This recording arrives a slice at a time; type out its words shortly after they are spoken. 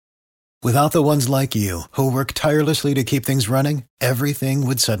Without the ones like you, who work tirelessly to keep things running, everything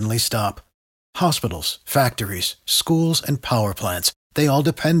would suddenly stop. Hospitals, factories, schools, and power plants, they all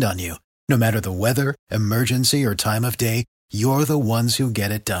depend on you. No matter the weather, emergency, or time of day, you're the ones who get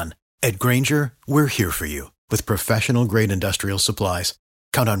it done. At Grainger, we're here for you with professional-grade industrial supplies.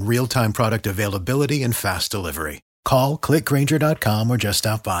 Count on real-time product availability and fast delivery. Call, clickgrainger.com, or just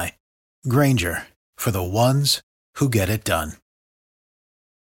stop by. Grainger, for the ones who get it done.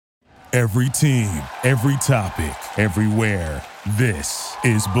 Every team, every topic, everywhere. This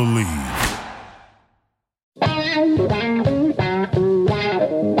is Believe.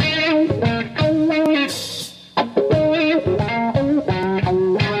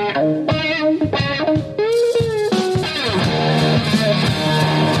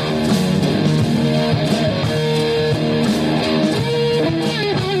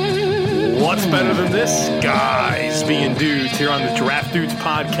 What's better than this? Guys being dudes here on the Draft Dudes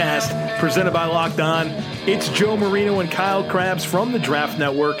podcast presented by Locked On. It's Joe Marino and Kyle Krabs from the Draft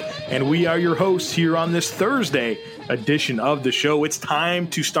Network, and we are your hosts here on this Thursday edition of the show. It's time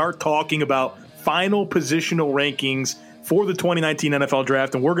to start talking about final positional rankings for the 2019 NFL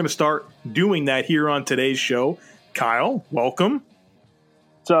Draft, and we're going to start doing that here on today's show. Kyle, welcome.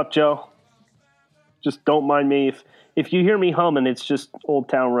 What's up, Joe? Just don't mind me. If you hear me humming, it's just Old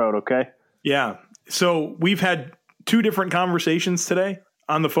Town Road, okay? Yeah. So we've had two different conversations today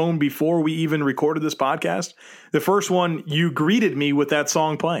on the phone before we even recorded this podcast. The first one, you greeted me with that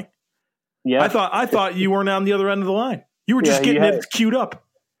song playing. Yeah. I thought you weren't on the other end of the line. You were just getting it queued up.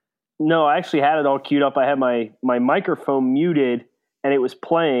 No, I actually had it all queued up. I had my microphone muted, and it was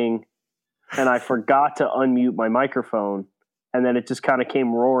playing, and I forgot to unmute my microphone, and then it just kind of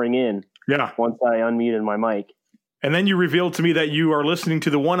came roaring in. Yeah. Once I unmuted my mic. And then you revealed to me that you are listening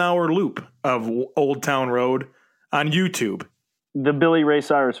to the 1 hour loop of Old Town Road on YouTube. The Billy Ray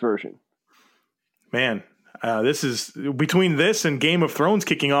Cyrus version. Man, this is between this and Game of Thrones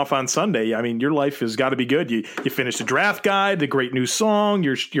kicking off on Sunday. I mean, your life has got to be good. You finished the draft guide, the great new song,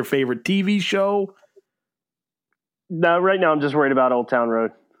 your favorite TV show. No, right now I'm just worried about Old Town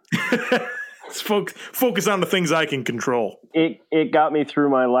Road. Focus on the things I can control. It got me through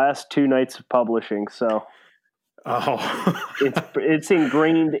my last 2 nights of publishing, so it's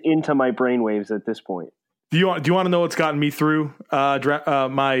ingrained into my brainwaves at this point. Do you want to know what's gotten me through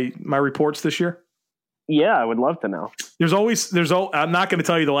my reports this year? Yeah, I would love to know. I'm not going to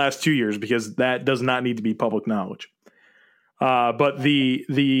tell you the last 2 years because that does not need to be public knowledge. But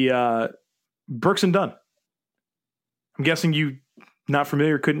the Brooks and Dunn. I'm guessing you not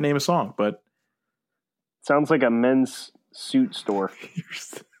familiar, couldn't name a song, but sounds like a men's suit store.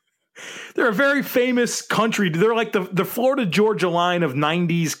 They're a very famous country. They're like the Florida Georgia line of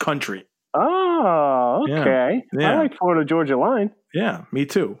 90s country. Oh, okay. Yeah. I like Florida Georgia line. Yeah, me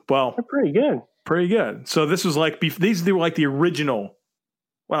too. Well, they're pretty good. Pretty good. So this was like these were like the original.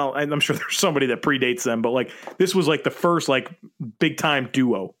 Well, I'm sure there's somebody that predates them, but like this was like the first like big time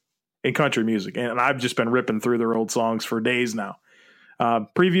duo in country music, and I've just been ripping through their old songs for days now.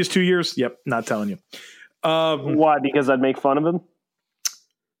 Previous 2 years, yep, not telling you. Why? Because I'd make fun of him?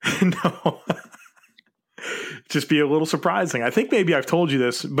 No. Just be a little surprising. I think maybe I've told you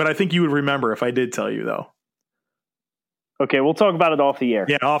this, but I think you would remember if I did tell you, though. Okay, we'll talk about it off the air.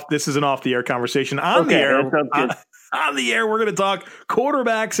 Yeah, this is an off-the-air conversation. On the air, we're going to talk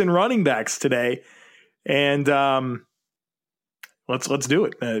quarterbacks and running backs today. And let's do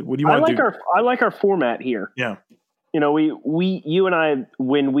it. What do you want to do? I like our format here. Yeah. You know, you and I,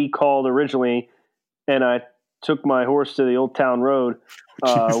 when we called originally, and I took my horse to the Old Town Road,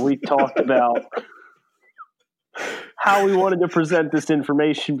 we talked about how we wanted to present this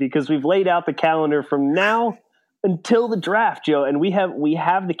information because we've laid out the calendar from now until the draft, Joe, and we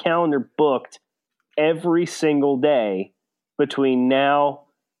have the calendar booked every single day between now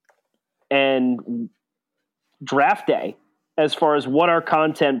and draft day as far as what our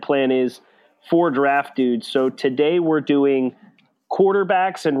content plan is for Draft Dudes. So today we're doing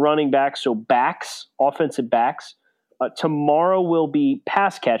quarterbacks and running backs, so backs, offensive backs. Tomorrow will be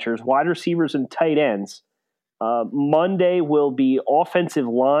pass catchers, wide receivers, and tight ends. Monday will be offensive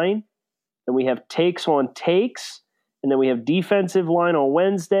line, and we have takes on takes, and then we have defensive line on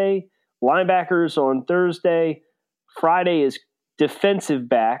Wednesday, linebackers on Thursday. Friday is defensive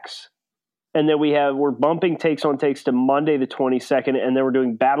backs, and then we're bumping takes on takes to Monday the 22nd, and then we're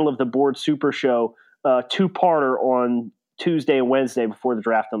doing Battle of the Board Super Show, 2-parter on Tuesday and Wednesday before the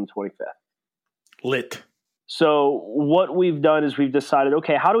draft on the 25th. Lit. So what we've done is we've decided,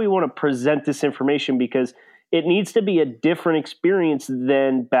 okay, how do we want to present this information? Because it needs to be a different experience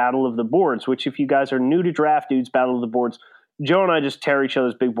than Battle of the Boards, which if you guys are new to Draft Dudes, Battle of the Boards, Joe and I just tear each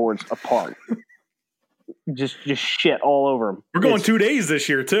other's big boards apart. just shit all over them. We're going 2 days this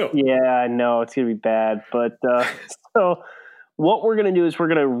year too. Yeah, I know it's gonna be bad, but so what we're gonna do is we're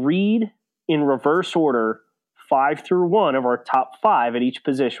gonna read in reverse order 5 through 1 of our top 5 at each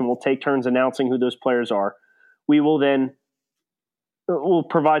position. We'll take turns announcing who those players are. We will then we'll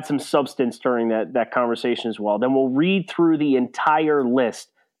provide some substance during that conversation as well. Then we'll read through the entire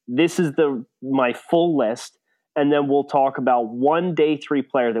list. This is my full list, and then we'll talk about one day 3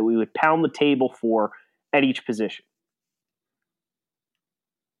 player that we would pound the table for at each position.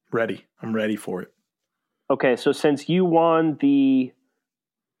 Ready. I'm ready for it. Okay, so since you won the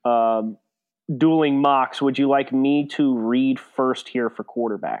dueling mocks, would you like me to read first here for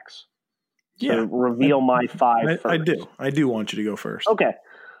quarterbacks? Yeah. So reveal my 5 first. I do. I do want you to go first. Okay.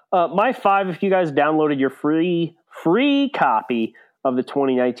 My 5, if you guys downloaded your free copy of the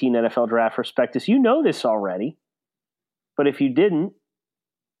 2019 NFL Draft Prospectus, you know this already. But if you didn't,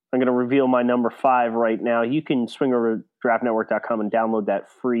 I'm going to reveal my number 5 right now. You can swing over to draftnetwork.com and download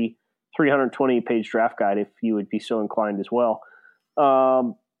that free 320-page draft guide if you would be so inclined as well.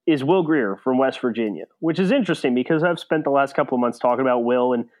 Is Will Grier from West Virginia, which is interesting because I've spent the last couple of months talking about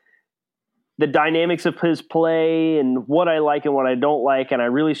Will and the dynamics of his play and what I like and what I don't like, and I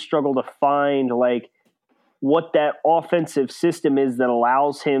really struggle to find what that offensive system is that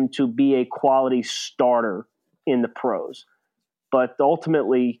allows him to be a quality starter in the pros. But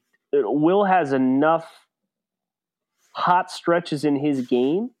ultimately, Will has enough hot stretches in his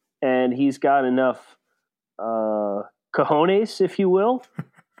game, and he's got enough cojones, if you will,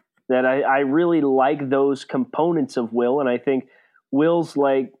 that I really like those components of Will, and I think Will's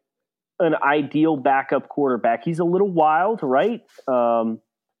like an ideal backup quarterback. He's a little wild, right? I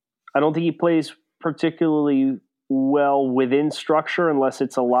don't think he plays particularly well within structure unless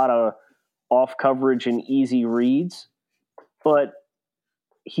it's a lot of off coverage and easy reads. But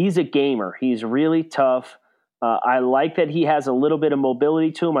he's a gamer. He's really tough. I like that he has a little bit of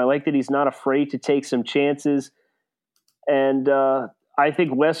mobility to him. I like that he's not afraid to take some chances. And I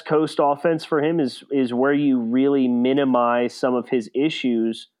think West Coast offense for him is where you really minimize some of his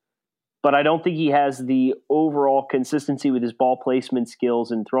issues. But I don't think he has the overall consistency with his ball placement skills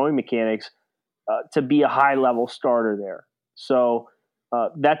and throwing mechanics to be a high-level starter there. So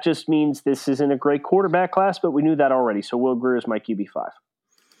that just means this isn't a great quarterback class, but we knew that already. So Will Grier is my QB5.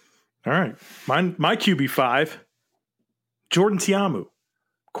 All right. My QB5, Jordan Ta'amu,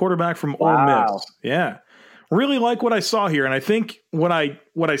 quarterback from Ole Miss. Yeah. Really like what I saw here. And I think what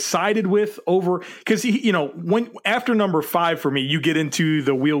I sided with over, because when after number 5 for me, you get into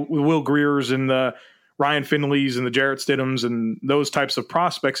the Will Griers and the Ryan Finleys and the Jarrett Stidhams and those types of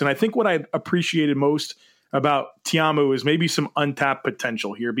prospects. And I think what I appreciated most about Ta'amu is maybe some untapped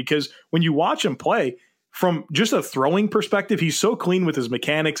potential here, because when you watch him play from just a throwing perspective, he's so clean with his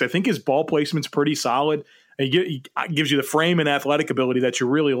mechanics. I think his ball placement's pretty solid. He gives you the frame and athletic ability that you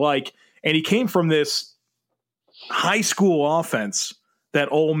really like. And he came from this high school offense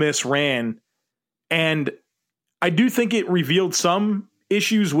that Ole Miss ran. And I do think it revealed some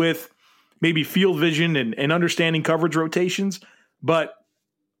issues with maybe field vision and understanding coverage rotations. But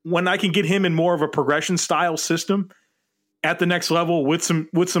when I can get him in more of a progression style system at the next level with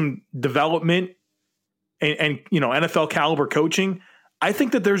some development and NFL caliber coaching, I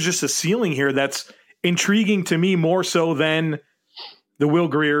think that there's just a ceiling here that's intriguing to me more so than the Will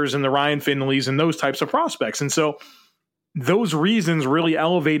Griers and the Ryan Finleys and those types of prospects. And so those reasons really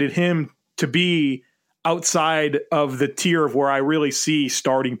elevated him to be outside of the tier of where I really see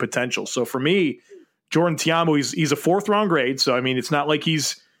starting potential. So for me, Jordan Ta'amu, he's a 4th round grade. So, I mean, it's not like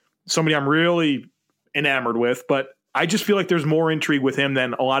he's somebody I'm really enamored with, but I just feel like there's more intrigue with him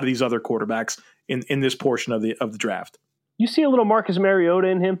than a lot of these other quarterbacks in this portion of the draft. You see a little Marcus Mariota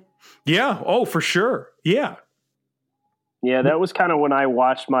in him? Yeah. Oh, for sure. Yeah. Yeah, that was kind of when I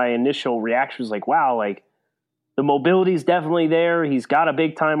watched my initial reaction was like, wow, like the mobility is definitely there. He's got a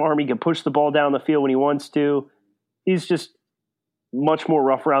big time arm. He can push the ball down the field when he wants to. He's just much more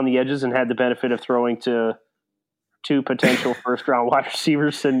rough around the edges and had the benefit of throwing to 2 potential first round wide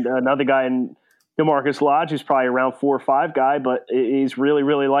receivers and another guy in DeMarcus Lodge, who's probably around 4 or 5 guy, but he's really,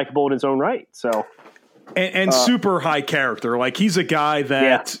 really likable in his own right. So. And super high character. Like he's a guy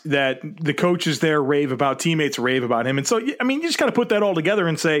that the coaches there rave about, teammates rave about him. And so, I mean, you just got to put that all together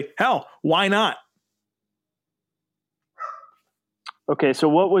and say, hell, why not? Okay. So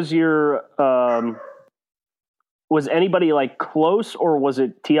what was your, was anybody like close or was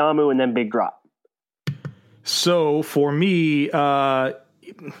it Ta'amu and then big drop? So for me, I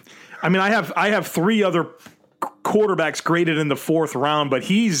mean, I have 3 other quarterbacks graded in the 4th round, but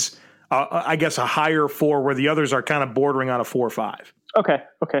he's I guess a higher 4 where the others are kind of bordering on a 4 or 5.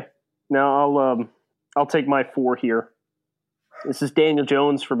 Okay. Now I'll take my 4 here. This is Daniel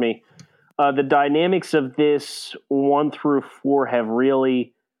Jones for me. The dynamics of this 1 through 4 have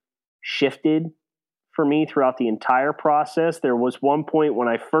really shifted for me throughout the entire process. There was one point when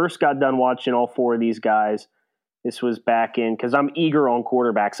I first got done watching all 4 of these guys. This was back in, because I'm eager on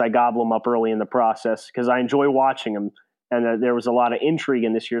quarterbacks. I gobble them up early in the process because I enjoy watching them. And there was a lot of intrigue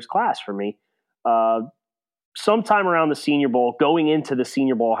in this year's class for me. Sometime around the Senior Bowl, going into the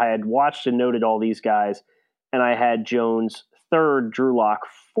Senior Bowl, I had watched and noted all these guys, and I had Jones 3rd, Drew Lock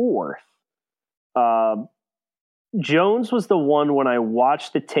 4th. Jones was the one when I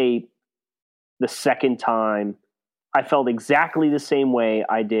watched the tape the second time, I felt exactly the same way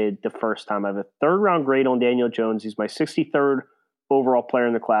I did the first time. I have a 3rd round grade on Daniel Jones. He's my 63rd overall player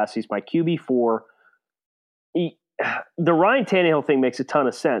in the class. He's my QB4. The Ryan Tannehill thing makes a ton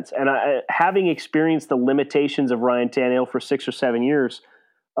of sense. And having experienced the limitations of Ryan Tannehill for 6 or 7 years,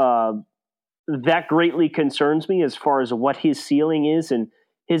 that greatly concerns me as far as what his ceiling is and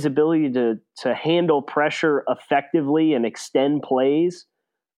his ability to handle pressure effectively and extend plays.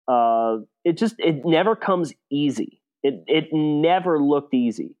 It never comes easy. It never looked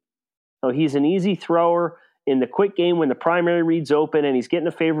easy. So he's an easy thrower in the quick game when the primary read's open and he's getting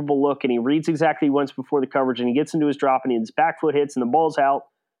a favorable look and he reads exactly once before the coverage and he gets into his drop and his back foot hits and the ball's out.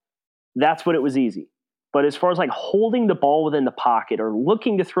 That's when it was easy. But as far as like holding the ball within the pocket or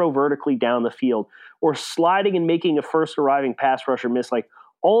looking to throw vertically down the field or sliding and making a first arriving pass rusher miss, like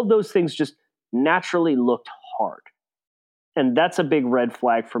all of those things just naturally looked hard. And that's a big red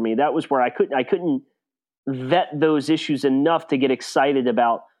flag for me. That was where I couldn't vet those issues enough to get excited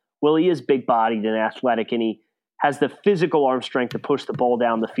about, well, he is big-bodied and athletic, and he has the physical arm strength to push the ball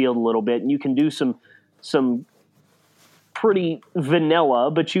down the field a little bit, and you can do some pretty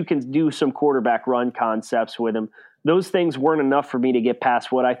vanilla, but you can do some quarterback run concepts with him. Those things weren't enough for me to get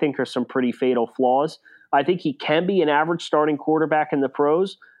past what I think are some pretty fatal flaws. I think he can be an average starting quarterback in the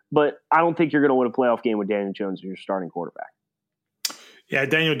pros, but I don't think you're going to win a playoff game with Daniel Jones as your starting quarterback. Yeah,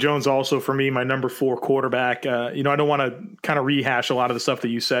 Daniel Jones also for me, my number 4 quarterback. I don't want to kind of rehash a lot of the stuff that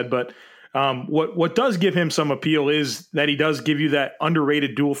you said, but what does give him some appeal is that he does give you that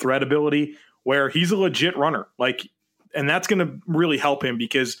underrated dual threat ability where he's a legit runner. And that's going to really help him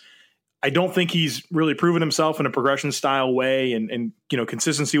because I don't think he's really proven himself in a progression style way and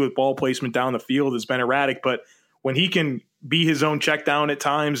consistency with ball placement down the field has been erratic. But when he can be his own check down at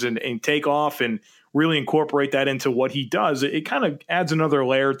times and take off and really incorporate that into what he does, it kind of adds another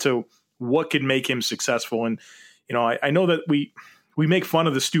layer to what could make him successful. And, I know that we make fun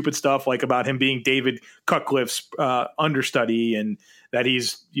of the stupid stuff like about him being David Cutcliffe's understudy and that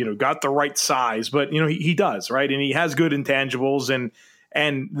he's, got the right size, but he does, right. And he has good intangibles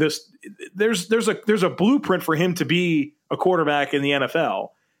and there's a blueprint for him to be a quarterback in the NFL.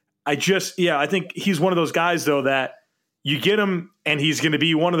 I think he's one of those guys though, that you get him and he's going to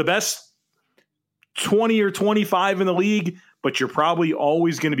be one of the best 20 or 25 in the league, but you're probably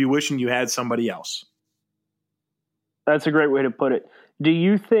always going to be wishing you had somebody else. That's a great way to put it. Do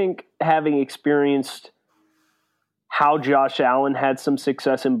you think, having experienced how Josh Allen had some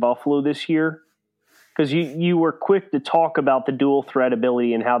success in Buffalo this year, because you were quick to talk about the dual threat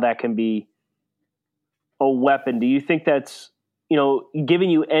ability and how that can be a weapon, do you think that's, giving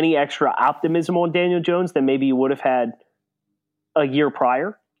you any extra optimism on Daniel Jones than maybe you would have had a year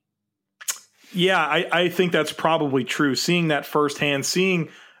prior? Yeah, I think that's probably true. Seeing that firsthand, seeing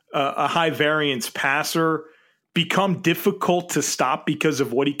a high variance passer become difficult to stop because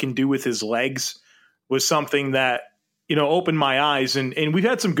of what he can do with his legs was something that, opened my eyes. And we've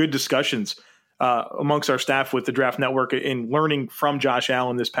had some good discussions amongst our staff with the Draft Network in learning from Josh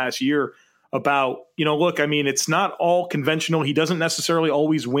Allen this past year about, look, I mean, it's not all conventional. He doesn't necessarily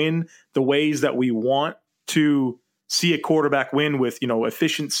always win the ways that we want to see a quarterback win with,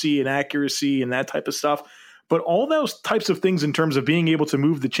 efficiency and accuracy and that type of stuff. But all those types of things in terms of being able to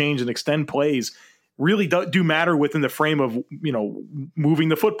move the chains and extend plays really do matter within the frame of, moving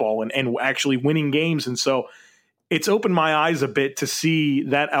the football and actually winning games. And so it's opened my eyes a bit to see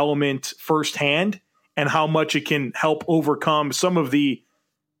that element firsthand and how much it can help overcome some of the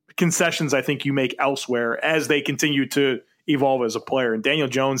concessions I think you make elsewhere as they continue to evolve as a player. And Daniel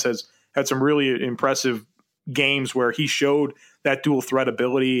Jones has had some really impressive games where he showed that dual threat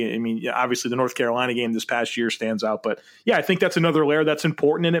ability. I mean, obviously the North Carolina game this past year stands out, but yeah, I think that's another layer that's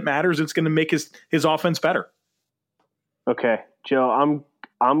important and it matters. It's going to make his offense better. Okay, Joe,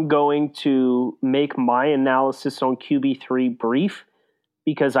 I'm going to make my analysis on QB3 brief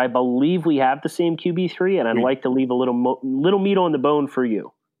because I believe we have the same QB3 and I'd like to leave a little meat on the bone for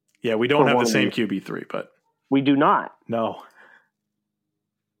you. Yeah, we don't have the same QB3, but we do not. No.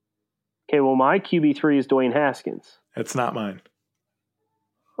 Okay, well, my QB3 is Dwayne Haskins. It's not mine.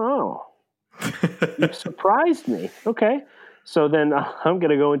 Oh. You surprised me. Okay. So then I'm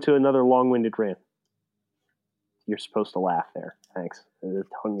going to go into another long-winded rant. You're supposed to laugh there. Thanks. It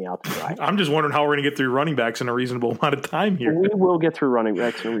hung me out to dry. I'm just wondering how we're going to get through running backs in a reasonable amount of time here. We will get through running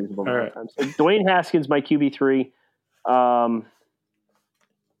backs in a reasonable amount of time. So Dwayne Haskins, my QB3.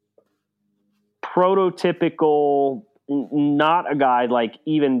 Prototypical, not a guy like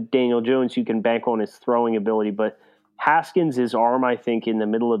even Daniel Jones you can bank on his throwing ability, but Haskins, his arm, I think, in the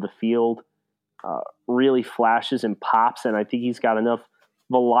middle of the field really flashes and pops, and I think he's got enough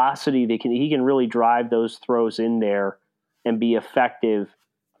velocity that he can really drive those throws in there and be effective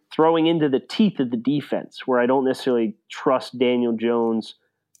throwing into the teeth of the defense, where I don't necessarily trust Daniel Jones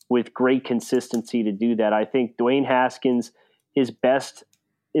with great consistency to do that. I think Dwayne Haskins, his best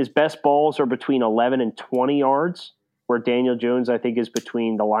balls are between 11 and 20 yards, where Daniel Jones, I think, is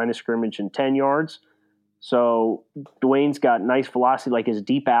between the line of scrimmage and 10 yards. So Dwayne's got nice velocity, like his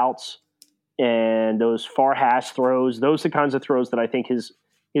deep outs and those far hash throws. Those are the kinds of throws that I think his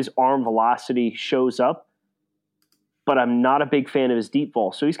arm velocity shows up. But I'm not a big fan of his deep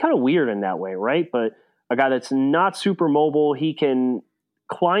ball. So he's kind of weird in that way, right? But a guy that's not super mobile, he can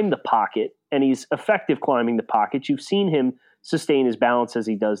climb the pocket, and he's effective climbing the pocket. You've seen him sustain his balance as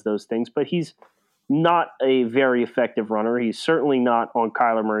he does those things, but he's not a very effective runner. He's certainly not on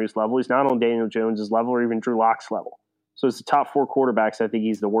Kyler Murray's level. He's not on Daniel Jones's level or even Drew Lock's level. So it's the top four quarterbacks. I think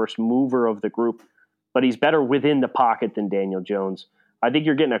he's the worst mover of the group, but he's better within the pocket than Daniel Jones. I think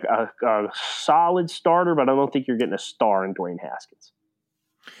you're getting a solid starter, but I don't think you're getting a star in Dwayne Haskins.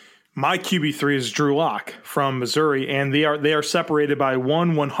 My QB3 is Drew Lock from Missouri, and they are separated by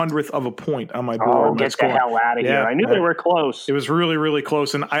 1/100th of a point on my board. Oh, get the hell out of here. I knew they were close. It was really, really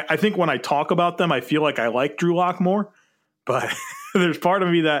close. And I think when I talk about them, I feel like I like Drew Lock more, but there's part of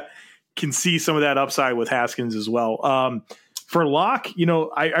me that can see some of that upside with Haskins as well. For Lock,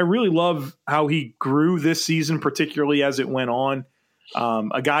 I really love how he grew this season, particularly as it went on.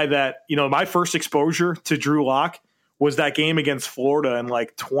 A guy that, my first exposure to Drew Lock was that game against Florida in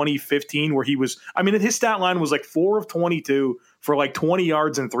like 2015 where his stat line was like 4 of 22 for like 20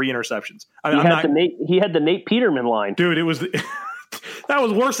 yards and 3 interceptions. He had the Nate Peterman line. Dude, it was that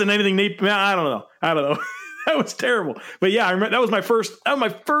was worse than anything I don't know. That was terrible. But yeah, I remember that was my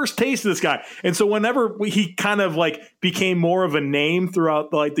first taste of this guy. And so whenever he kind of like became more of a name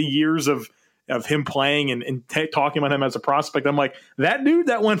throughout like the years of him playing and talking about him as a prospect, I'm like, that dude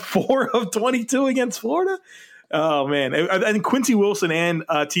that went 4 of 22 against Florida. Oh man. I think Quincy Wilson and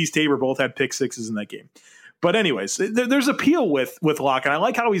Tease Tabor both had pick sixes in that game. But anyways, there's appeal with Locke, and I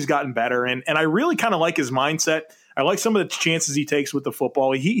like how he's gotten better. And I really kind of like his mindset. I like some of the chances he takes with the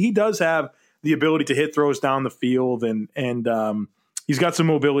football. He does have the ability to hit throws down the field, and he's got some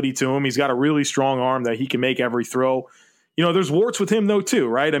mobility to him. He's got a really strong arm that he can make every throw. There's warts with him though too,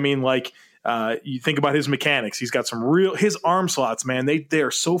 right? I mean, like you think about his mechanics. He's got his arm slots, man. They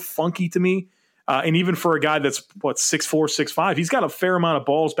are so funky to me. And even for a guy that's 6'4", 6'5", he's got a fair amount of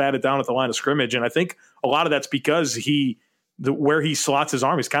balls batted down at the line of scrimmage. And I think a lot of that's because where he slots his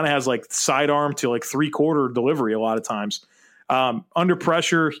arm, he kind of has like sidearm to like 3/4 delivery a lot of times. Under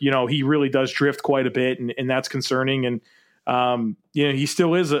pressure, he really does drift quite a bit, and that's concerning. And, he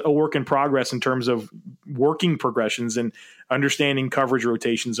still is a work in progress in terms of working progressions and understanding coverage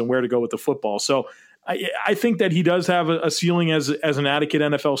rotations and where to go with the football. So I think that he does have a ceiling as an adequate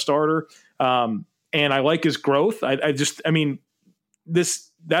NFL starter. And I like his growth. That's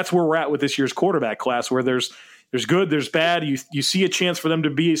where we're at with this year's quarterback class, where there's good, there's bad. You see a chance for them to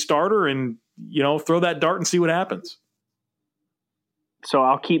be a starter, and, throw that dart and see what happens. So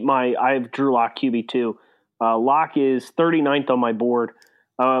I'll keep I have Drew Lock QB2. Lock is 39th on my board.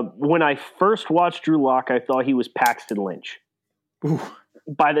 When I first watched Drew Lock, I thought he was Paxton Lynch. Ooh.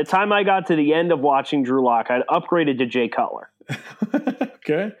 By the time I got to the end of watching Drew Lock, I'd upgraded to Jay Cutler.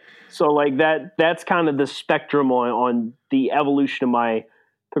 Okay. So like that's kind of the spectrum on the evolution of my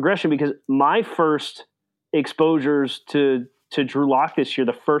progression, because my first exposures to Drew Lock this year,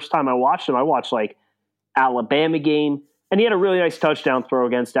 the first time I watched him, I watched like Alabama game, and he had a really nice touchdown throw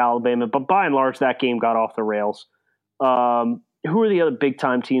against Alabama, but by and large that game got off the rails. Who are the other big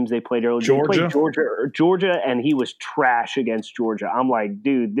time teams they played earlier? Georgia. They played Georgia, and he was trash against Georgia. I'm like,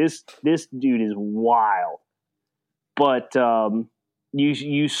 dude, this dude is wild. But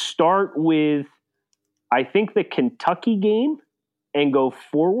you start with, I think, the Kentucky game and go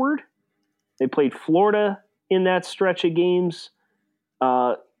forward. They played Florida in that stretch of games.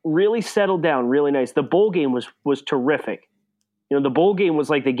 Really settled down, really nice. The bowl game was terrific. the bowl game was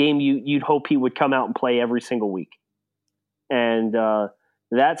like the game you'd hope he would come out and play every single week. And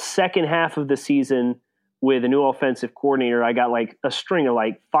that second half of the season with a new offensive coordinator, I got like a string of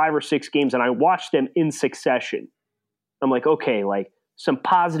like 5 or 6 games, and I watched them in succession. I'm like, okay, like some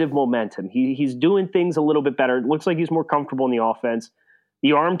positive momentum. He's doing things a little bit better. It looks like he's more comfortable in the offense.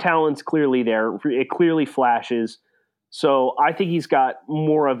 The arm talent's clearly there. It clearly flashes. So I think he's got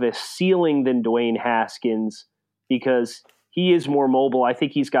more of a ceiling than Dwayne Haskins because he is more mobile. I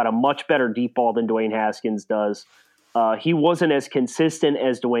think he's got a much better deep ball than Dwayne Haskins does. He wasn't as consistent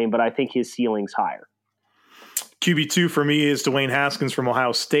as Dwayne, but I think his ceiling's higher. QB2 for me is Dwayne Haskins from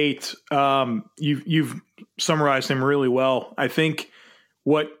Ohio State. You've summarized him really well. I think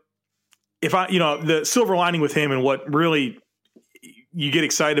the silver lining with him and what really you get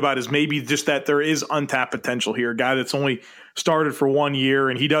excited about is maybe just that there is untapped potential here. A guy that's only started for 1 year,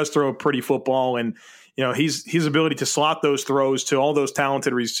 and he does throw a pretty football. And, his ability to slot those throws to all those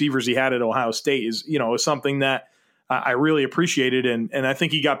talented receivers he had at Ohio State is something that I really appreciated. And I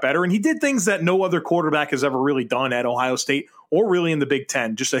think he got better. And he did things that no other quarterback has ever really done at Ohio State or really in the Big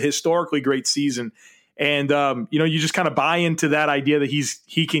Ten. Just a historically great season. And, you just kind of buy into that idea that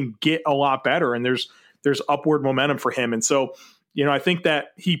he can get a lot better. And there's upward momentum for him. And so, I think that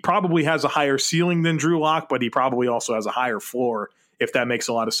he probably has a higher ceiling than Drew Lock, but he probably also has a higher floor, if that makes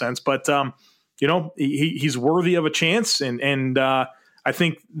a lot of sense. But, he's worthy of a chance. And I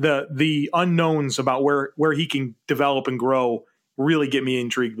think the unknowns about where he can develop and grow really get me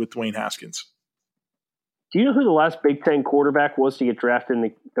intrigued with Dwayne Haskins. Do you know who the last Big Ten quarterback was to get drafted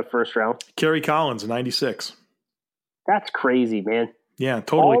in the first round? Kerry Collins in 96. That's crazy, man. Yeah,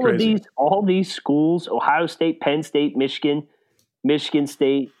 totally crazy. All these schools, Ohio State, Penn State, Michigan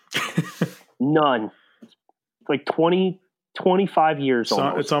State, none. It's like 20, 25 years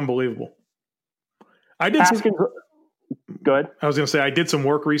almost. It's unbelievable. Go ahead. I was going to say, I did some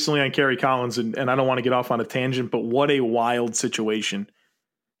work recently on Kerry Collins, and I don't want to get off on a tangent, but what a wild situation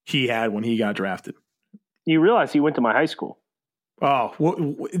he had when he got drafted. You realize he went to my high school. Oh,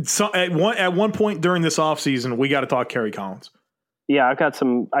 at one point during this offseason, we got to talk Kerry Collins. Yeah, I got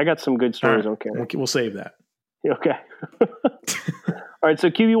some good stories on Kerry. We'll save that. Okay. All right, so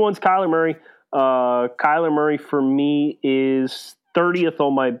QB1's Kyler Murray. Kyler Murray for me is 30th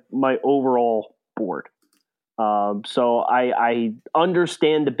on my overall board. So I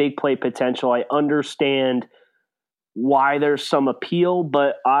understand the big play potential. I understand why there's some appeal,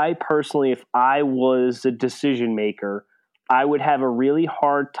 but I personally, if I was a decision maker, I would have a really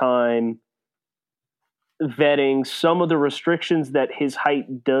hard time vetting some of the restrictions that his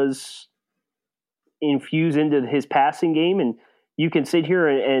height does infuse into his passing game. And you can sit here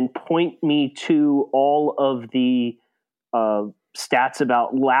and point me to all of the stats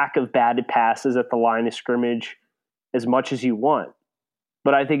about lack of batted passes at the line of scrimmage as much as you want.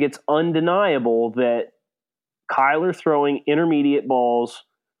 But I think it's undeniable that Kyler throwing intermediate balls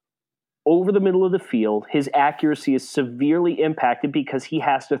over the middle of the field, his accuracy is severely impacted because he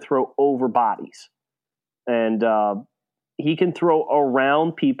has to throw over bodies. And he can throw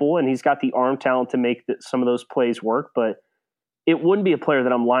around people, and he's got the arm talent to make some of those plays work, but it wouldn't be a player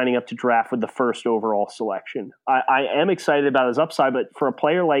that I'm lining up to draft with the first overall selection. I am excited about his upside, but for a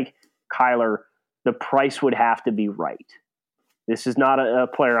player like Kyler, the price would have to be right. This is not a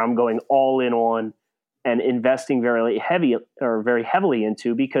player I'm going all in on and investing very heavily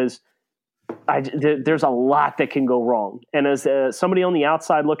into because there's a lot that can go wrong. And as somebody on the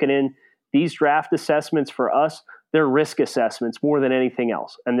outside looking in, these draft assessments for us, they're risk assessments more than anything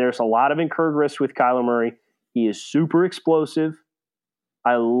else. And there's a lot of incurred risk with Kyler Murray. He is super explosive.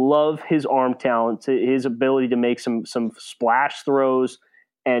 I love his arm talent, his ability to make some splash throws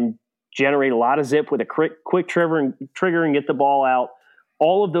and generate a lot of zip with a quick trigger and get the ball out.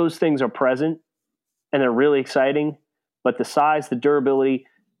 All of those things are present, and they're really exciting. But the size, the durability,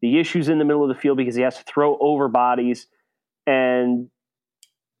 the issues in the middle of the field because he has to throw over bodies, and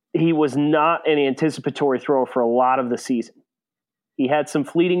he was not an anticipatory thrower for a lot of the season. He had some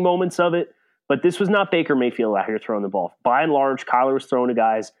fleeting moments of it, but this was not Baker Mayfield out here throwing the ball. By and large, Kyler was throwing to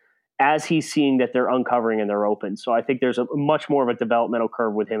guys as he's seeing that they're uncovering and they're open. So I think there's a much more of a developmental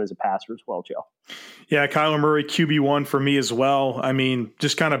curve with him as a passer as well, Joe. Yeah, Kyler Murray, QB1 for me as well. I mean,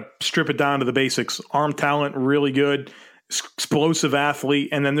 just kind of strip it down to the basics. Arm talent, really good, explosive athlete,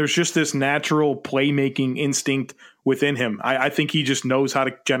 and then there's just this natural playmaking instinct within him. I think he just knows how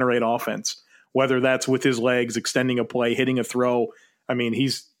to generate offense, whether that's with his legs, extending a play, hitting a throw. I mean,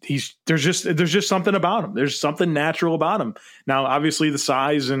 there's just something about him. There's something natural about him. Now, obviously, the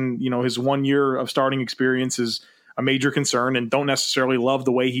size and his 1 year of starting experience is a major concern and don't necessarily love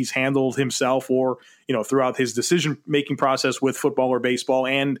the way he's handled himself or, throughout his decision-making process with football or baseball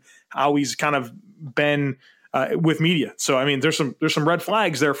and how he's kind of been with media. So, I mean, there's some red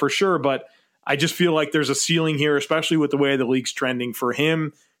flags there for sure, but I just feel like there's a ceiling here, especially with the way the league's trending, for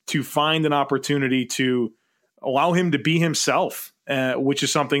him to find an opportunity to allow him to be himself, which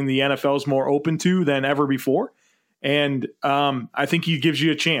is something the NFL is more open to than ever before. And I think he gives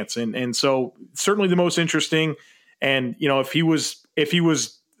you a chance. And so certainly the most interesting. And, if he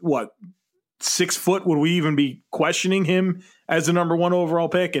was what, 6 foot, would we even be questioning him as the number 1 overall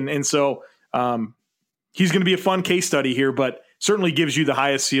pick? And so he's going to be a fun case study here, but certainly gives you the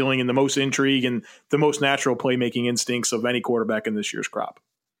highest ceiling and the most intrigue and the most natural playmaking instincts of any quarterback in this year's crop.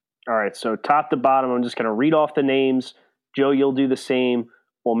 All right, so top to bottom, I'm just going to read off the names. Joe, you'll do the same.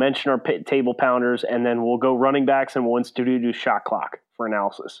 We'll mention our table pounders, and then we'll go running backs, and we'll institute a shot clock for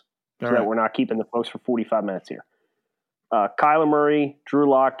analysis so that we're not keeping the folks for 45 minutes here. Kyler Murray, Drew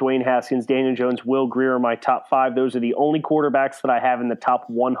Lock, Dwayne Haskins, Daniel Jones, Will Grier are my top 5. Those are the only quarterbacks that I have in the top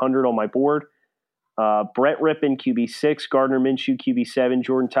 100 on my board. Brett Rippon, QB6, Gardner Minshew, QB7,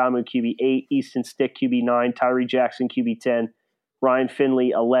 Jordan Ta'amu, QB8, Easton Stick, QB9, Tyree Jackson, QB10, Ryan Finley,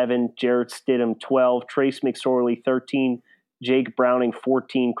 11, Jarrett Stidham, 12, Trace McSorley, 13, Jake Browning,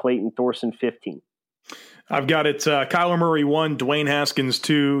 14, Clayton Thorson, 15. I've got it Kyler Murray, 1, Dwayne Haskins,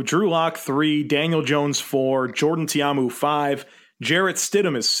 2, Drew Lock, 3, Daniel Jones, 4, Jordan Ta'amu, 5, Jarrett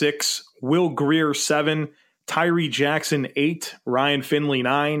Stidham is 6, Will Grier, 7, Tyree Jackson, 8, Ryan Finley,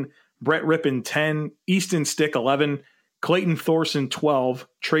 9, Brett Rippon, 10, Easton Stick, 11, Clayton Thorson, 12,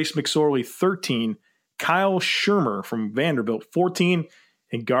 Trace McSorley, 13, Kyle Shermer from Vanderbilt, 14,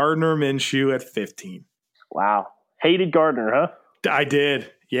 and Gardner Minshew at 15. Wow. Hated Gardner, huh? I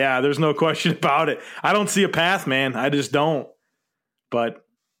did. Yeah, there's no question about it. I don't see a path, man. I just don't. But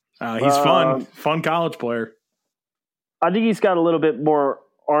he's fun college player. I think he's got a little bit more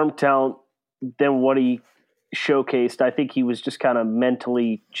arm talent than what he showcased. I think he was just kind of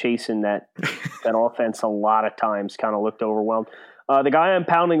mentally chasing that offense a lot of times, kind of looked overwhelmed. The guy I'm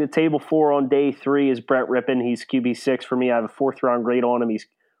pounding the table for on day 3 is Brett Rippon. He's QB6 for me. I have a 4th-round grade on him. He's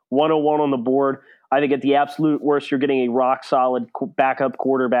 101 on the board. I think at the absolute worst, you're getting a rock-solid backup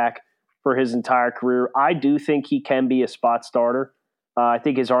quarterback for his entire career. I do think he can be a spot starter. I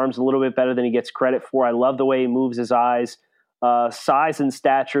think his arm's a little bit better than he gets credit for. I love the way he moves his eyes. Size and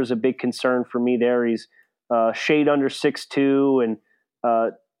stature is a big concern for me there. He's shade under 6'2", and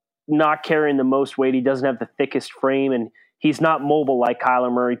not carrying the most weight. He doesn't have the thickest frame, and he's not mobile like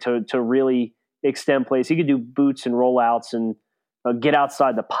Kyler Murray to really extend plays. He could do boots and rollouts and get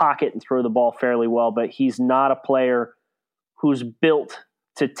outside the pocket and throw the ball fairly well, but he's not a player who's built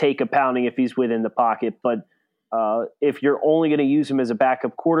to take a pounding if he's within the pocket. But if you're only going to use him as a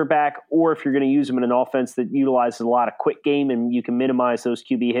backup quarterback, or if you're going to use him in an offense that utilizes a lot of quick game and you can minimize those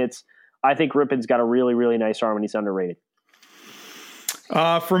QB hits, I think Rippon's got a really, really nice arm and he's underrated.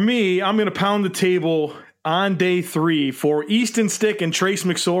 For me, I'm going to pound the table on day 3 for Easton Stick and Trace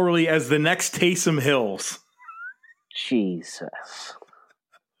McSorley as the next Taysom Hills. Jesus.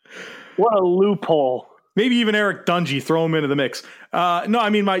 What a loophole. Maybe even Eric Dungy, throw him into the mix. No, I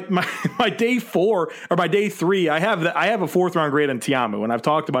mean, my day 4 or my day 3, I have a 4th-round grade on Ta'amu, and I've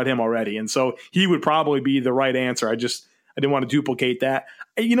talked about him already. And so he would probably be the right answer. I didn't want to duplicate that.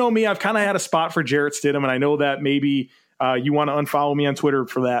 You know me, I've kind of had a spot for Jarrett Stidham, and I know that maybe you want to unfollow me on Twitter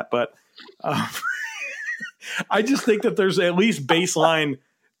for that, but I just think that there's at least baseline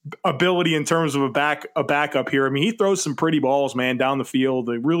ability in terms of a backup here. I mean, he throws some pretty balls, man, down the field,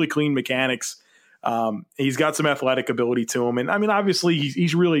 really clean mechanics. He's got some athletic ability to him. And I mean, obviously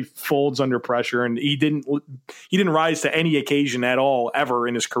he's really folds under pressure, and he didn't rise to any occasion at all ever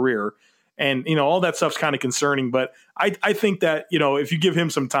in his career. And, all that stuff's kind of concerning, but I think that, if you give him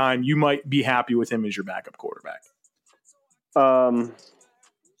some time, you might be happy with him as your backup quarterback.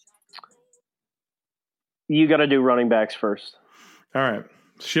 You got to do running backs first. All right.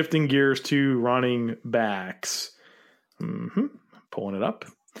 Shifting gears to running backs. Pulling it up.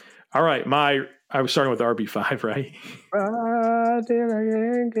 All right. I was starting with RB5, right?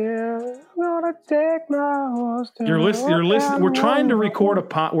 You're listening. We're trying to record a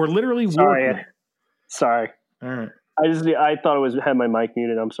pot. We're literally working. Sorry. All right. I thought had my mic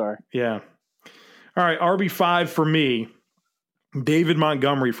muted. I'm sorry. Yeah. All right. RB5 for me, David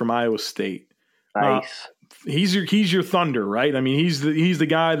Montgomery from Iowa State. Nice. He's your Thunder, right? I mean, he's the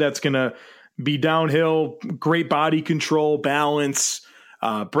guy that's going to be downhill, great body control, balance,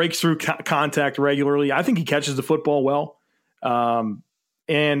 breaks through contact regularly. I think he catches the football well. And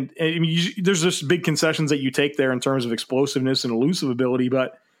there's just big concessions that you take there in terms of explosiveness and elusive ability.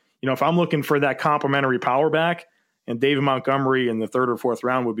 But, if I'm looking for that complementary power back, and David Montgomery in the 3rd or 4th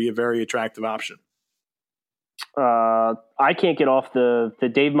round would be a very attractive option. I can't get off the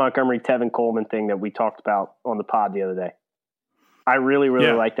Dave Montgomery, Tevin Coleman thing that we talked about on the pod the other day. I really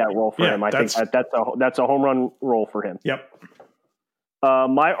like that role for him. I think that's a home run role for him. Yep.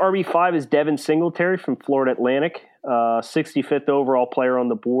 My RB5 is Devin Singletary from Florida Atlantic, 65th overall player on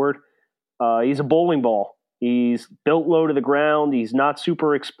the board. He's a bowling ball. He's built low to the ground. He's not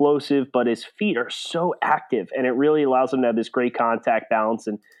super explosive, but his feet are so active, and it really allows him to have this great contact balance.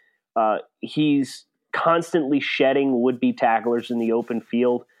 And he's constantly shedding would-be tacklers in the open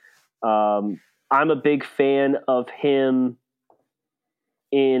field. I'm a big fan of him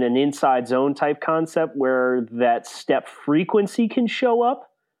in an inside zone type concept where that step frequency can show up.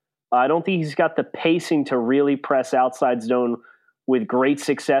 I don't think he's got the pacing to really press outside zone with great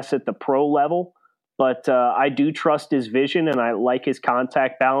success at the pro level, but I do trust his vision, and I like his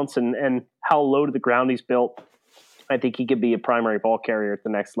contact balance and how low to the ground he's built. I think he could be a primary ball carrier at the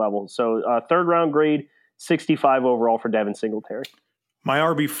next level. So 3rd round grade, 65 overall for Devin Singletary. My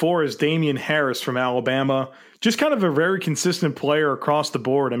RB4 is Damian Harris from Alabama. Just kind of a very consistent player across the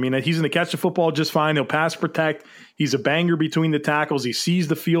board. I mean, he's going to catch the football just fine. He'll pass protect. He's a banger between the tackles. He sees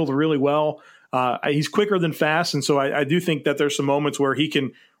the field really well. He's quicker than fast, and so I do think that there's some moments where he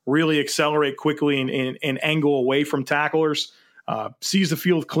can really accelerate quickly and angle away from tacklers, sees the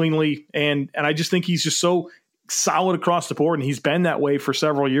field cleanly, and I just think he's just so solid across the board, and he's been that way for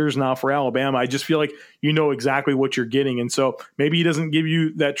several years now for Alabama. I just feel like you know exactly what you're getting, and so maybe he doesn't give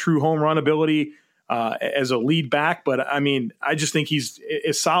you that true home run ability as a lead back, but I mean, I just think he's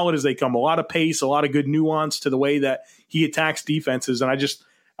as solid as they come. A lot of pace, a lot of good nuance to the way that he attacks defenses, and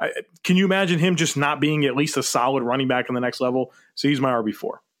can you imagine him just not being at least a solid running back on the next level? So he's my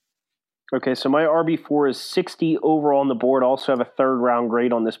RB4. Okay, so my RB4 is 60 overall on the board. Also have a 3rd round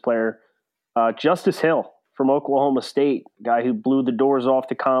grade on this player. Justice Hill from Oklahoma State, guy who blew the doors off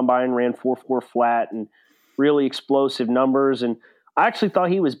the combine, ran 4.4 flat and really explosive numbers. And I actually thought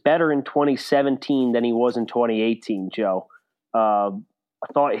he was better in 2017 than he was in 2018, Joe. I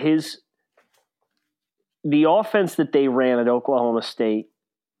thought the offense that they ran at Oklahoma State,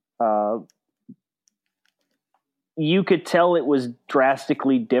 you could tell it was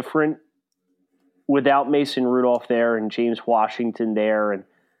drastically different without Mason Rudolph there and James Washington there. And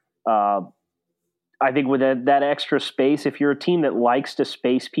I think with that extra space, if you're a team that likes to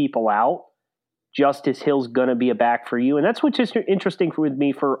space people out, Justice Hill's going to be a back for you. And that's what's just interesting with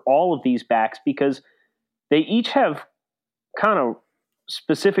me for all of these backs, because they each have kind of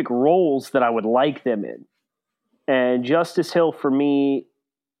specific roles that I would like them in. And Justice Hill, for me,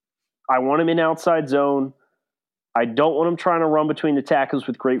 I want him in outside zone. I don't want him trying to run between the tackles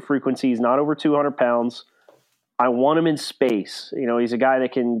with great frequency. He's not over 200 pounds. I want him in space. You know, he's a guy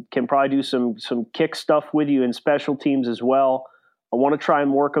that can probably do some kick stuff with you in special teams as well. I want to try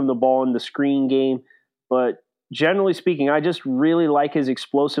and work him the ball in the screen game. But generally speaking, I just really like his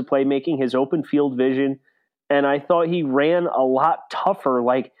explosive playmaking, his open field vision. And I thought he ran a lot tougher.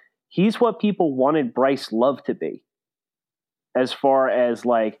 Like, he's what people wanted Bryce Love to be, as far as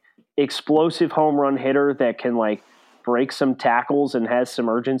like explosive home run hitter that can like break some tackles and has some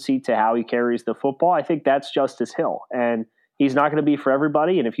urgency to how he carries the football. I think that's Justice Hill. And he's not going to be for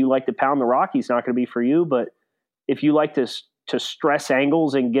everybody. And if you like to pound the rock, he's not going to be for you. But if you like to stress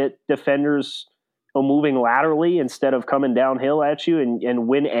angles and get defenders moving laterally instead of coming downhill at you and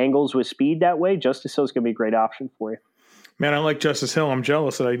win angles with speed that way, Justice Hill is going to be a great option for you. Man, I like Justice Hill. I'm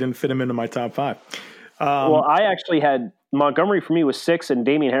jealous that I didn't fit him into my top 5. Well, I actually had Montgomery for me was 6 and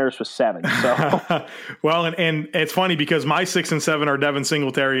Damian Harris was 7. So, well, and it's funny because my 6 and 7 are Devin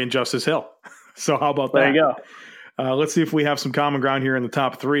Singletary and Justice Hill. So how about that? There you go. Let's see if we have some common ground here in the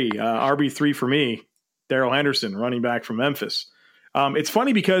top 3. RB3 for me, Darrell Henderson, running back from Memphis. It's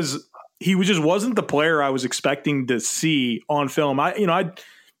funny because he just wasn't the player I was expecting to see on film.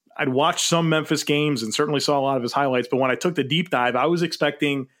 I'd watched some Memphis games and certainly saw a lot of his highlights, but when I took the deep dive, I was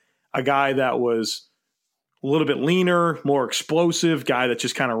expecting a guy that was a little bit leaner, more explosive, guy that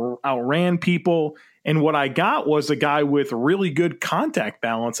just kind of outran people. And what I got was a guy with really good contact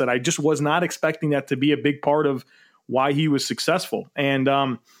balance that I just was not expecting that to be a big part of why he was successful. And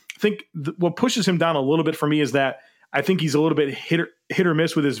I think what pushes him down a little bit for me is that I think he's a little bit hit or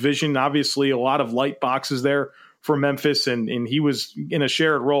miss with his vision. Obviously, a lot of light boxes there for Memphis, and he was in a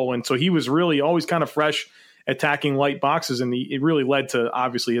shared role. And so he was really always kind of fresh attacking light boxes, and it really led to,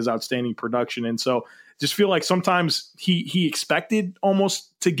 obviously, his outstanding production. And so just feel like sometimes he expected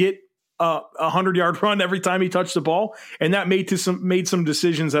almost to get a 100-yard run every time he touched the ball, and that made some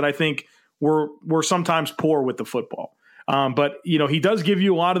decisions that I think were sometimes poor with the football. But, he does give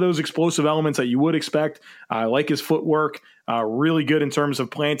you a lot of those explosive elements that you would expect. I like his footwork, really good in terms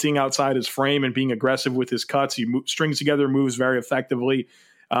of planting outside his frame and being aggressive with his cuts. He strings together moves very effectively.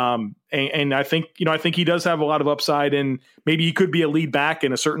 And I think he does have a lot of upside, and maybe he could be a lead back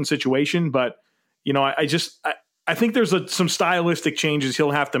in a certain situation. But, I think there's some stylistic changes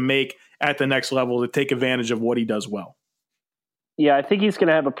he'll have to make at the next level to take advantage of what he does well. Yeah, I think he's going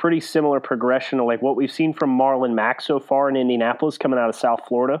to have a pretty similar progression to like what we've seen from Marlon Mack so far in Indianapolis coming out of South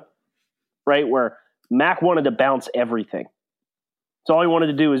Florida, right? Where Mack wanted to bounce everything. So all he wanted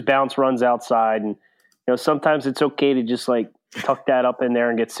to do is bounce runs outside. And, sometimes it's okay to just like tuck that up in there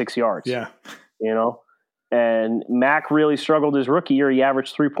and get 6 yards. Yeah. And Mack really struggled his rookie year. He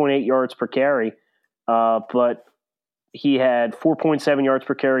averaged 3.8 yards per carry, but he had 4.7 yards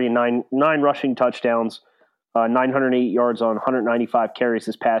per carry and nine rushing touchdowns. 908 yards on 195 carries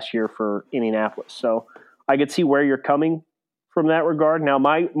this past year for Indianapolis. So I could see where you're coming from that regard. Now,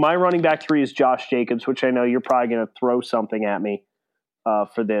 my running back 3 is Josh Jacobs, which I know you're probably going to throw something at me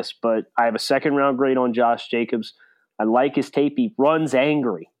for this, but I have a second round grade on Josh Jacobs. I like his tape. He runs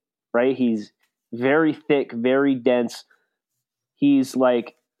angry, right? He's very thick, very dense. He's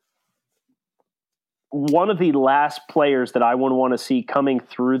like one of the last players that I would want to see coming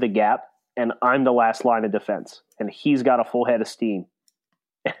through the gap. And I'm the last line of defense, and he's got a full head of steam,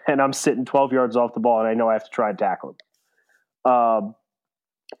 and I'm sitting 12 yards off the ball, and I know I have to try and tackle him.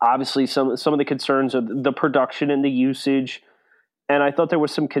 Obviously, some of the concerns are the production and the usage, and I thought there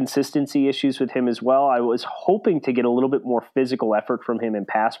was some consistency issues with him as well. I was hoping to get a little bit more physical effort from him in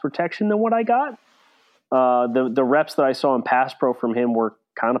pass protection than what I got. The reps that I saw in pass pro from him were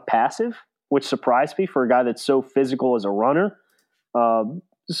kind of passive, which surprised me for a guy that's so physical as a runner.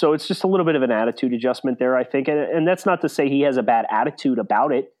 So it's just a little bit of an attitude adjustment there, I think. And that's not to say he has a bad attitude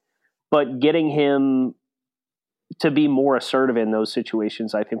about it, but getting him to be more assertive in those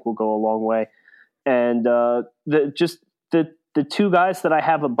situations, I think will go a long way. And the 2 guys that I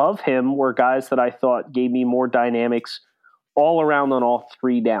have above him were guys that I thought gave me more dynamics all around on all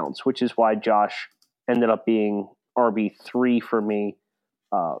 3 downs, which is why Josh ended up being RB3 for me,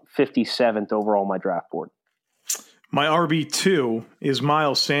 57th overall on my draft board. My RB2 is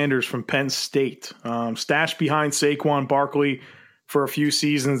Miles Sanders from Penn State, stashed behind Saquon Barkley for a few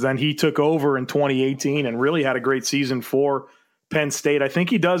seasons. Then he took over in 2018 and really had a great season for Penn State. I think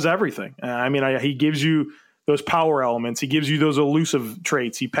he does everything. He gives you those power elements. He gives you those elusive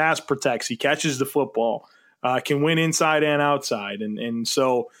traits. He pass protects. He catches the football, can win inside and outside. And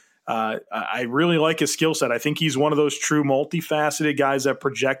so I really like his skill set. I think he's one of those true multifaceted guys that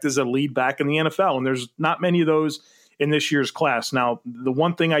project as a lead back in the NFL. And there's not many of those in this year's class. Now, the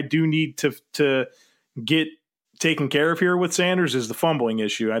one thing I do need to get taken care of here with Sanders is the fumbling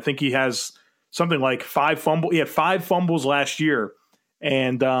issue. I think he has something like 5 fumbles. He had 5 fumbles last year,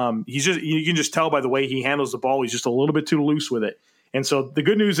 and you can just tell by the way he handles the ball, he's just a little bit too loose with it. And so the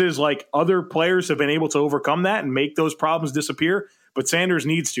good news is, like, other players have been able to overcome that and make those problems disappear, but Sanders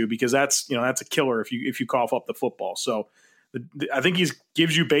needs to, because that's a killer if you cough up the football. So I think he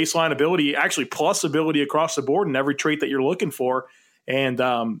gives you baseline ability, actually plus ability across the board in every trait that you're looking for. And,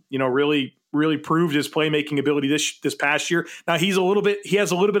 really, really proved his playmaking ability this past year. Now he has a little bit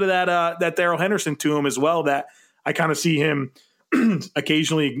of that Darrell Henderson to him as well, that I kind of see him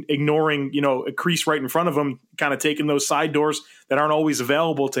occasionally ignoring, a crease right in front of him, kind of taking those side doors that aren't always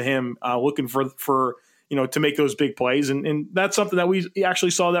available to him, looking for to make those big plays. And that's something that we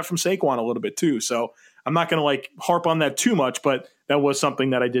actually saw that from Saquon a little bit too. So I'm not going to harp on that too much, but that was something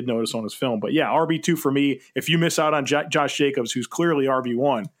that I did notice on his film. But yeah, RB2 for me. If you miss out on Josh Jacobs, who's clearly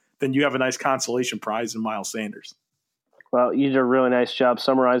RB1, then you have a nice consolation prize in Miles Sanders. Well, you did a really nice job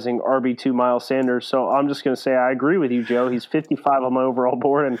summarizing RB2 Miles Sanders. So I'm just going to say I agree with you, Joe. He's 55 on my overall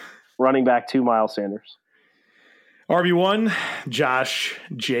board and running back 2 Miles Sanders. RB1, Josh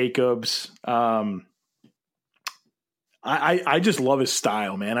Jacobs. I just love his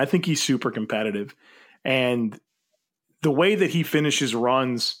style, man. I think he's super competitive. And the way that he finishes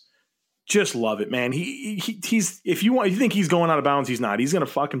runs, just love it, man. He's if you think he's going out of bounds, he's not. He's going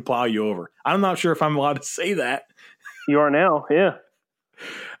to fucking plow you over. I'm not sure if I'm allowed to say that. You are now, yeah.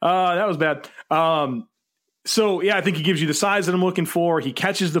 That was bad. So, yeah, I think he gives you the size that I'm looking for. He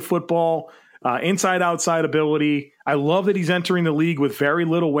catches the football, inside-outside ability. I love that he's entering the league with very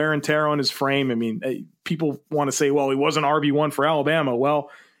little wear and tear on his frame. I mean, people want to say, well, he wasn't RB1 for Alabama.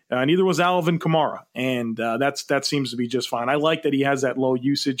 Well, neither was Alvin Kamara, and that seems to be just fine. I like that he has that low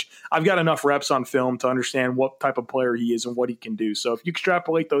usage. I've got enough reps on film to understand what type of player he is and what he can do. So if you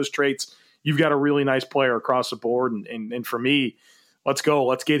extrapolate those traits, you've got a really nice player across the board. And for me, let's go.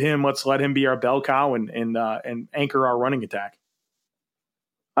 Let's get him. Let's let him be our bell cow and anchor our running attack.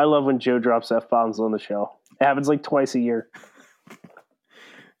 I love when Joe drops F-bombs on the show. It happens like twice a year.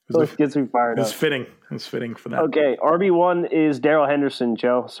 It gets me fired up. It's fitting. It's fitting for that. Okay, RB1 is Darrell Henderson,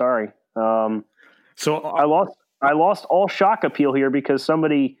 Joe. Sorry. So I lost all shock appeal here because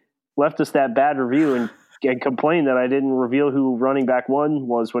somebody left us that bad review and complained that I didn't reveal who running back one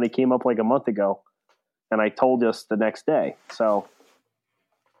was when it came up like a month ago. And I told us the next day. So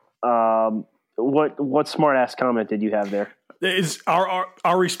what smart ass comment did you have there? Is our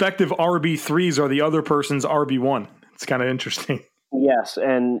respective RB3s are the other person's RB1. It's kind of interesting. Yes,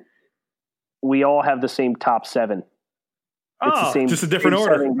 and we all have the same top 7. It's the same, just a different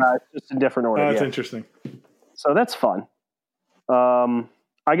order. Guys, just a different order. That's interesting. So that's fun.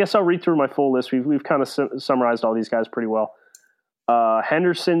 I guess I'll read through my full list. We've kind of summarized all these guys pretty well.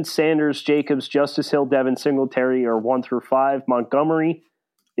 Henderson, Sanders, Jacobs, Justice Hill, Devin Singletary are 1 through 5. Montgomery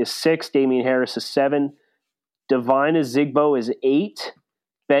is 6. Damian Harris is 7. Divine Zigbo is 8.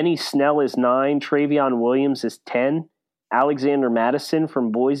 Benny Snell is 9. Travion Williams is 10. Alexander Madison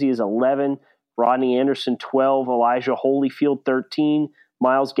from Boise is 11. Rodney Anderson, 12. Elijah Holyfield, 13.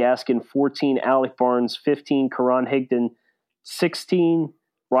 Myles Gaskin, 14. Alec Barnes, 15. Karan Higdon, 16.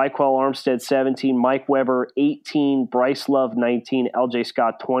 Raquel Armstead, 17. Mike Weber, 18. Bryce Love, 19. LJ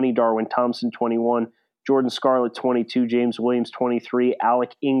Scott, 20. Darwin Thompson, 21. Jordan Scarlett, 22. James Williams, 23.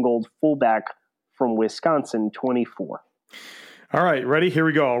 Alec Ingold, fullback from Wisconsin, 24. All right, ready? Here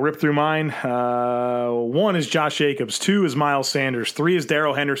we go. I'll rip through mine. 1 is Josh Jacobs. 2 is Miles Sanders. 3 is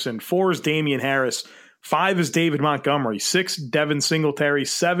Darrell Henderson. 4 is Damian Harris. 5 is David Montgomery. 6, Devin Singletary.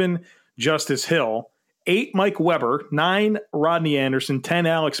 7, Justice Hill. 8, Mike Weber. 9, Rodney Anderson. 10,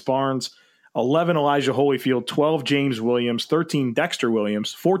 Alex Barnes. 11, Elijah Holyfield. 12, James Williams. 13, Dexter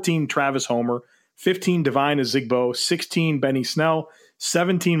Williams. 14, Travis Homer. 15, Divine Zigbo. 16, Benny Snell.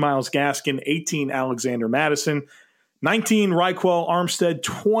 17, Myles Gaskin. 18, Alexander Madison. 19, Raquel Armstead.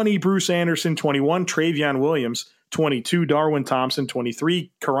 20, Bruce Anderson. 21, Travion Williams. 22, Darwin Thompson.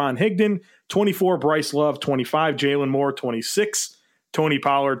 23, Karan Higdon. 24, Bryce Love. 25, Jalen Moore. 26, Tony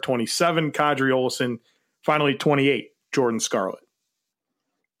Pollard. 27, Kadri Olson. Finally, 28, Jordan Scarlett.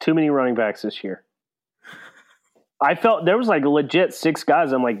 Too many running backs this year. I felt there was like legit 6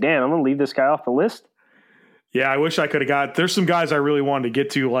 guys. I'm like, damn, I'm going to leave this guy off the list. Yeah, I wish I could have got – there's some guys I really wanted to get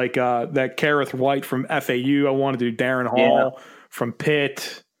to, like that Kareth White from FAU. I wanted to do Darren Hall from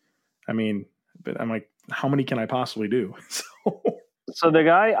Pitt. I mean, but I'm like, how many can I possibly do? So the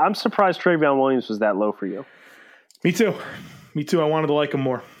guy – I'm surprised Travion Williams was that low for you. Me too. I wanted to like him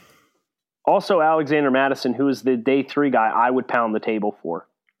more. Also, Alexander Madison, who is the day 3 guy I would pound the table for.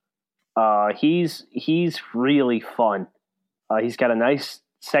 He's really fun. He's got a nice –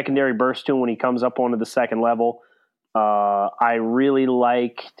 secondary burst to him when he comes up onto the second level. I really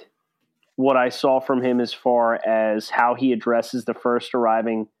liked what I saw from him as far as how he addresses the first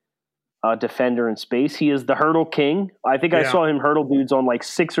arriving defender in space. He is the hurdle king. I think I saw him hurdle dudes on like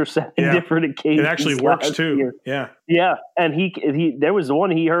 6 or 7 different occasions. It actually works too. Year. Yeah. And he there was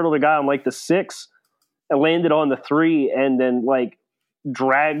one he hurdled a guy on like the 6 and landed on the 3 and then like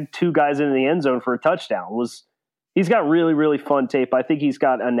dragged 2 guys into the end zone for a touchdown. He's got really, really fun tape. I think he's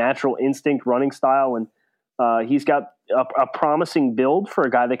got a natural instinct running style, and he's got a promising build for a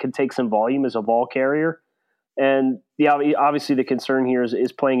guy that can take some volume as a ball carrier. And obviously the concern here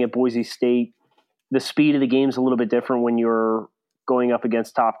is playing at Boise State. The speed of the game is a little bit different when you're going up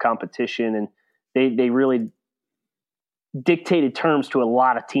against top competition, and they really dictated terms to a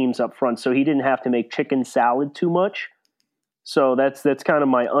lot of teams up front, so he didn't have to make chicken salad too much. So that's kind of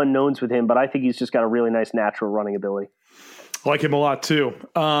my unknowns with him, but I think he's just got a really nice natural running ability. I like him a lot too.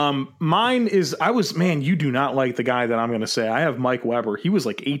 Mine is you do not like the guy that I'm going to say. I have Mike Weber. He was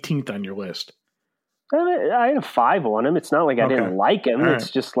like 18th on your list. I have 5 on him. It's not like I didn't like him. All it's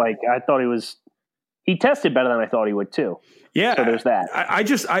just like I thought he tested better than I thought he would too. Yeah. So there's that. I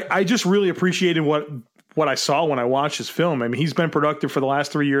just really appreciated what I saw when I watched his film. I mean, he's been productive for the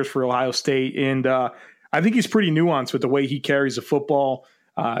last 3 years for Ohio State, and I think he's pretty nuanced with the way he carries the football,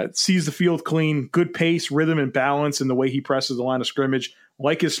 sees the field clean, good pace, rhythm, and balance in the way he presses the line of scrimmage,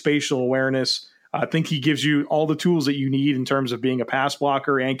 like his spatial awareness. I think he gives you all the tools that you need in terms of being a pass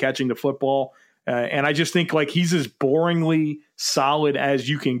blocker and catching the football. And I just think like he's as boringly solid as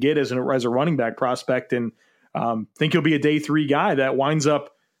you can get as a running back prospect. And think he'll be a day 3 guy that winds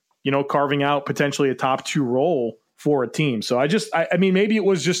up, carving out potentially a top 2 role for a team. So I mean, maybe it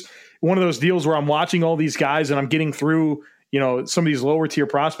was just one of those deals where I'm watching all these guys and I'm getting through, some of these lower tier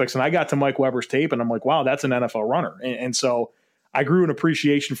prospects. And I got to Mike Weber's tape and I'm like, wow, that's an NFL runner. And so I grew an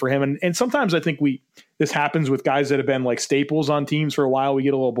appreciation for him. And sometimes I think this happens with guys that have been like staples on teams for a while. We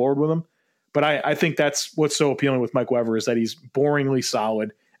get a little bored with them. But I think that's what's so appealing with Mike Weber is that he's boringly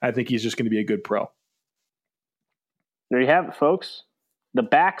solid. I think he's just going to be a good pro. There you have it, folks. The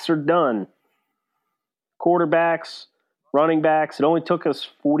backs are done. Quarterbacks, running backs. It only took us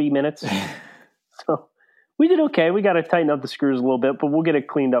 40 minutes. So we did okay. We got to tighten up the screws a little bit, but we'll get it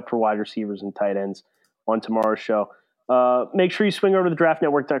cleaned up for wide receivers and tight ends on tomorrow's show. Make sure you swing over to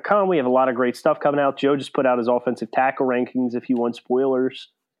thedraftnetwork.com. We have a lot of great stuff coming out. Joe just put out his offensive tackle rankings if you want spoilers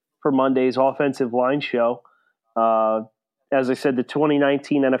for Monday's offensive line show. As I said, the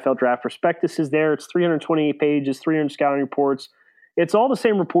 2019 NFL Draft Prospectus is there. It's 328 pages, 300 scouting reports. It's all the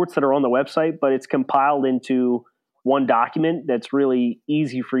same reports that are on the website, but it's compiled into one document that's really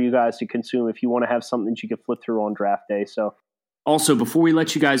easy for you guys to consume if you want to have something that you can flip through on draft day. So, also, before we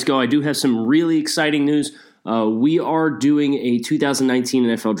let you guys go, I do have some really exciting news. We are doing a 2019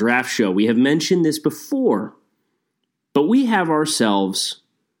 NFL Draft show. We have mentioned this before, but we have ourselves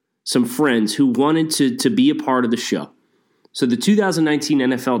some friends who wanted to be a part of the show. So the 2019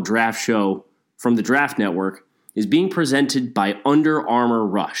 NFL Draft show from the Draft Network is being presented by Under Armour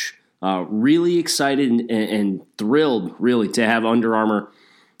Rush. Really excited and thrilled, really, to have Under Armour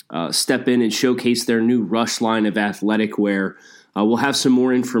step in and showcase their new Rush line of athletic wear. We'll have some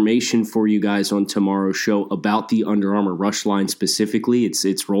more information for you guys on tomorrow's show about the Under Armour Rush line specifically.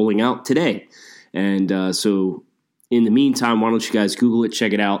 It's rolling out today. And so in the meantime, why don't you guys Google it,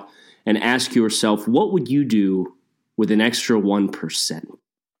 check it out, and ask yourself, what would you do with an extra 1%?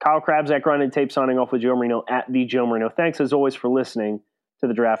 Kyle Krabs at Grinding Tape signing off with Joe Marino at the Joe Marino. Thanks as always for listening to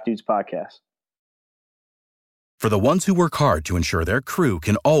the Draft Dudes podcast. For the ones who work hard to ensure their crew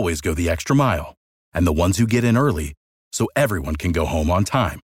can always go the extra mile, and the ones who get in early so everyone can go home on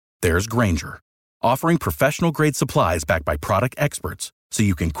time, there's Grainger, offering professional-grade supplies backed by product experts so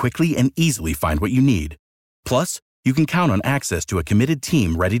you can quickly and easily find what you need. Plus, you can count on access to a committed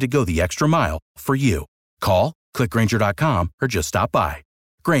team ready to go the extra mile for you. Call, click Grainger.com, or just stop by.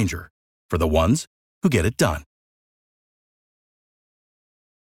 Grainger, for the ones who get it done.